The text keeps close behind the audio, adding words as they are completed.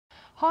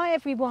Hi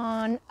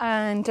everyone,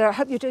 and I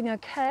hope you're doing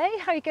okay.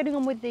 How are you getting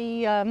on with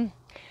the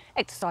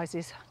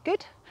exercises?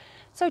 Good?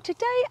 So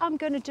today I'm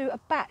going to do a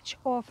batch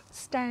of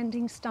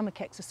standing stomach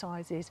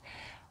exercises.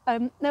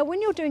 Now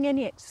when you're doing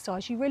any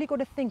exercise, you really got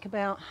to think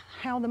about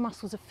how the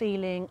muscles are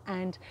feeling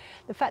and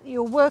the fact that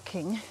you're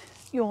working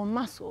your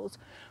muscles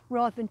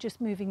rather than just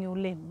moving your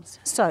limbs.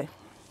 So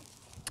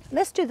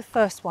let's do the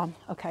first one.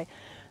 Okay,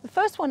 the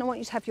first one, I want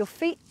you to have your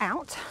feet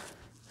out.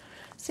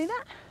 See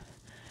that?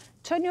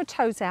 Turn your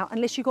toes out.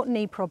 Unless you've got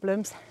knee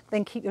problems,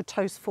 then keep your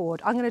toes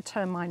forward. I'm going to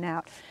turn mine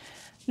out.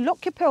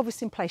 Lock your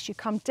pelvis in place. You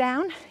come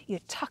down, you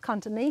tuck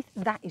underneath.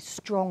 That is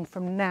strong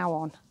from now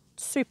on.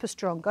 Super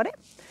strong. Got it?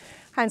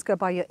 Hands go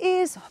by your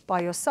ears,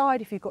 by your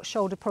side if you've got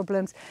shoulder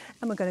problems.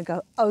 And we're going to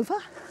go over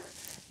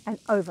and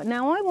over.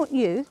 Now I want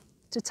you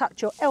to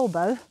touch your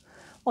elbow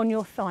on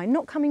your thigh,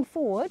 not coming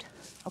forward.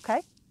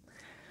 Okay?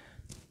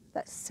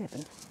 That's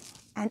 7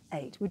 and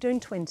 8. We're doing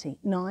 20.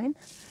 9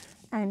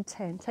 and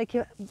 10. Take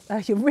your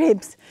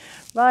ribs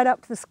right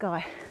up to the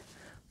sky.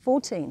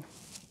 14,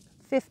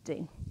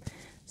 15,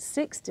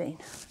 16,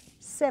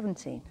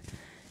 17,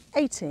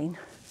 18,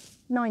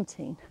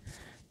 19,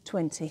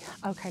 20.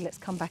 Okay, let's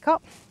come back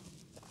up.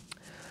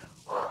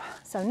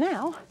 So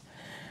now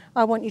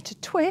I want you to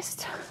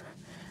twist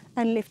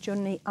and lift your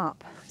knee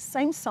up.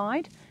 Same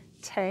side,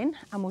 10,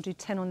 and we'll do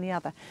 10 on the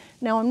other.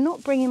 Now I'm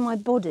not bringing my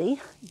body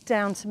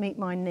down to meet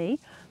my knee.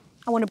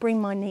 I want to bring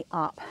my knee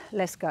up.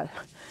 Let's go.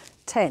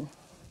 10,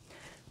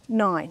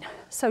 9.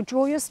 So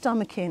draw your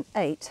stomach in.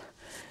 8,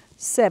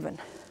 7,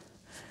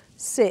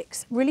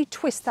 6. Really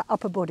twist that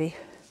upper body.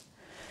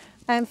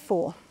 And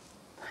 4,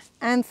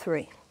 and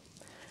 3,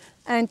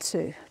 and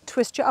 2.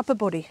 Twist your upper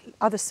body.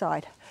 Other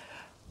side.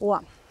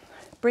 1.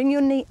 Bring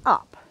your knee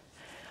up.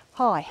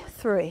 High.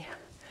 3,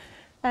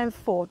 and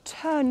 4.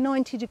 Turn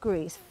 90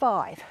 degrees.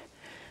 5,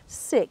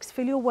 6.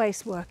 Feel your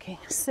waist working.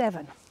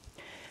 7,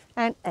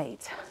 and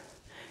 8,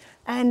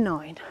 and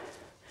 9,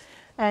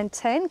 and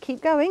 10.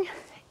 Keep going.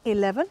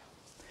 11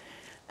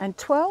 and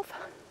 12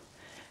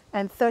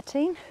 and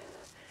 13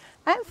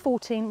 and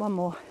 14. One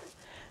more.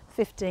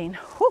 15.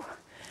 Whew.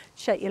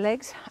 Shake your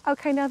legs.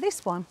 Okay, now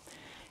this one,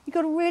 you've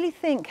got to really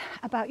think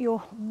about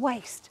your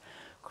waist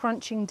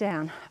crunching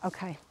down.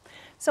 Okay,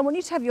 so I want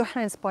you to have your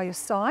hands by your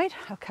side.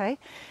 Okay,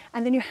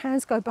 and then your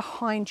hands go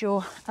behind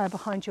your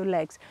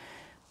legs.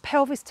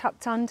 Pelvis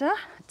tucked under,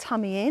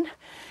 tummy in,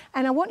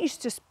 and I want you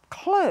to just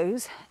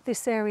close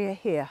this area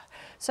here.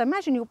 So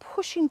imagine you're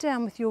pushing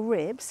down with your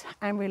ribs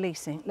and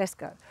releasing. Let's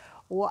go.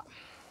 1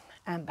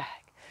 and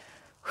back,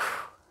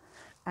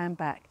 and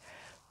back.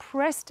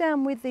 Press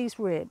down with these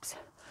ribs.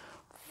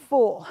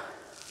 4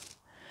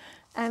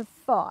 and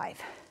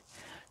 5.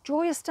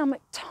 Draw your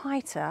stomach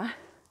tighter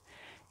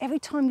every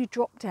time you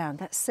drop down.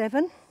 That's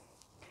 7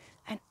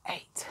 and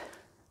 8.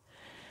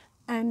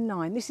 And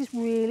 9. This is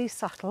really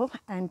subtle.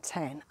 And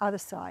 10. Other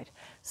side.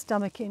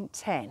 Stomach in.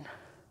 10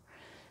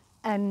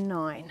 and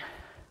 9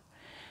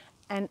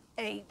 and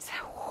 8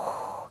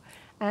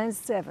 and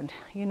 7.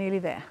 You're nearly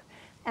there.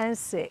 And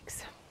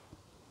 6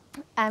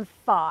 and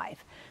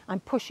 5.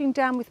 I'm pushing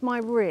down with my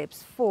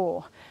ribs.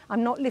 4.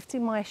 I'm not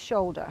lifting my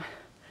shoulder.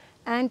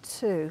 And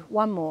 2.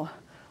 One more.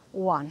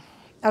 1.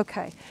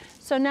 Okay.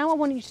 So now I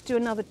want you to do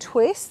another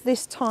twist.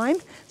 This time,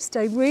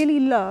 stay really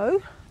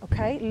low.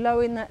 Okay,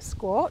 low in that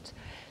squat.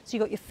 So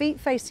you've got your feet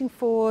facing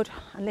forward.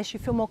 Unless you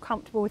feel more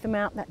comfortable with them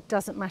out, that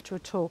doesn't matter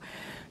at all.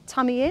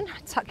 Tummy in,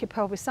 tuck your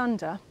pelvis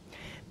under.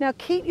 Now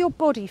keep your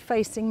body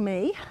facing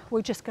me.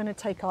 We're just going to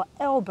take our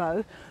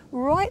elbow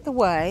right the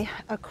way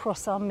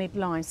across our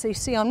midline. So you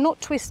see I'm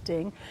not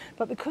twisting,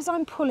 but because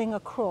I'm pulling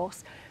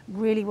across,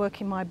 really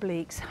working my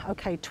obliques.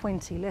 Okay,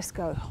 20, let's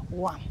go.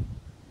 1,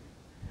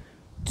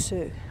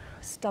 2,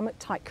 stomach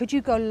tight. Could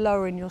you go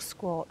lower in your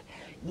squat?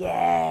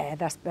 Yeah,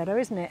 that's better,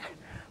 isn't it?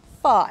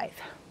 5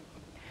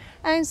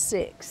 and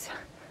 6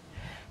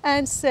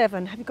 and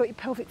 7. Have you got your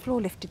pelvic floor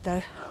lifted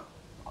though?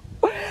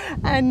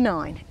 And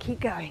 9. Keep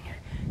going.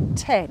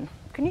 10.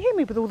 Can you hear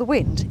me with all the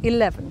wind?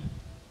 11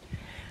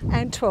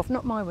 and 12.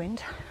 Not my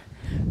wind.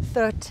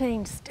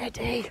 13.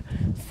 Steady.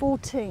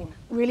 14.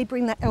 Really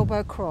bring that elbow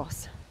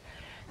across.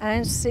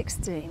 And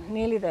 16.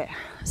 Nearly there.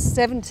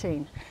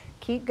 17.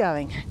 Keep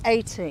going.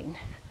 18.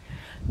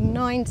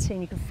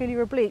 19. You can feel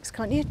your obliques,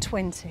 can't you?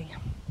 20.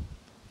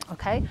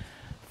 Okay.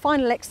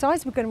 Final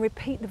exercise, we're going to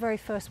repeat the very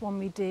first one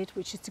we did,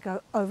 which is to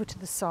go over to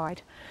the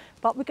side,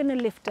 but we're going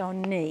to lift our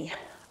knee.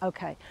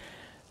 Okay,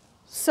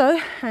 so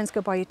hands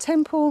go by your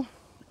temple.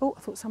 Oh,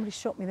 I thought somebody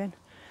shot me then.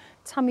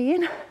 Tummy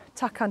in,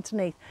 tuck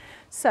underneath.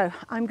 So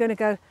I'm going to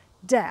go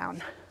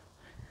down,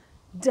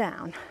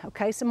 down.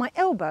 Okay, so my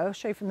elbow, I'll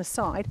show you from the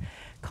side,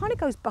 kind of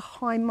goes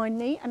behind my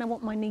knee, and I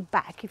want my knee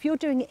back. If you're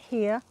doing it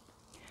here,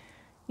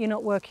 you're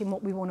not working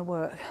what we want to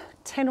work.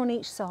 10 on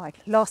each side.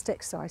 Last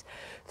exercise.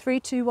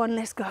 3, 2, 1,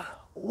 let's go.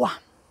 1,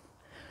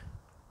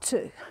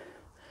 2,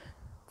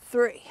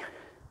 3,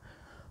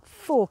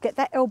 4. Get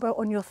that elbow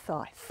on your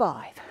thigh.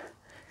 5,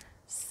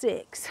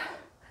 6,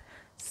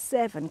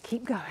 7.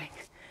 Keep going.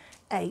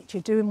 8.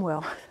 You're doing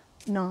well.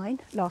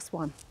 9. Last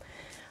one.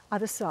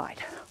 Other side.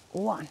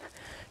 1,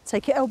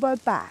 Take your elbow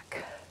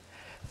back.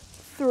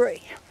 3,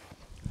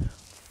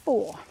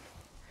 4,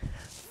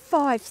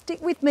 5,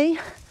 stick with me.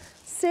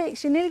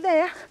 6, you're nearly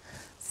there.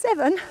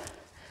 7, 8,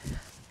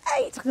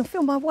 I can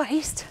feel my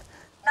waist.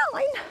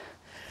 9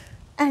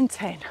 and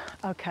 10.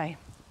 Okay,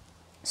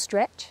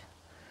 stretch.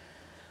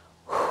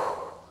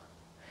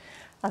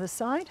 Other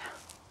side.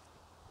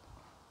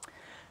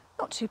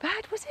 Not too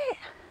bad, was it?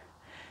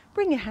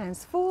 Bring your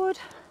hands forward.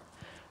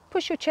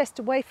 Push your chest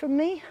away from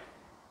me.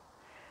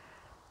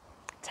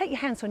 Take your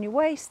hands on your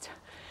waist.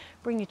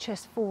 Bring your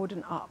chest forward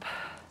and up.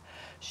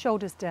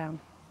 Shoulders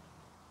down.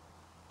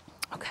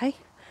 Okay,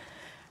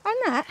 and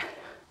that,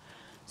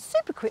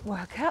 super quick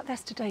workout.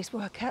 That's today's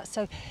workout.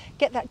 So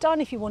get that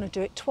done. If you want to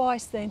do it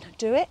twice, then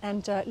do it,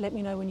 and let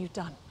me know when you've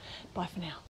done. Bye for now.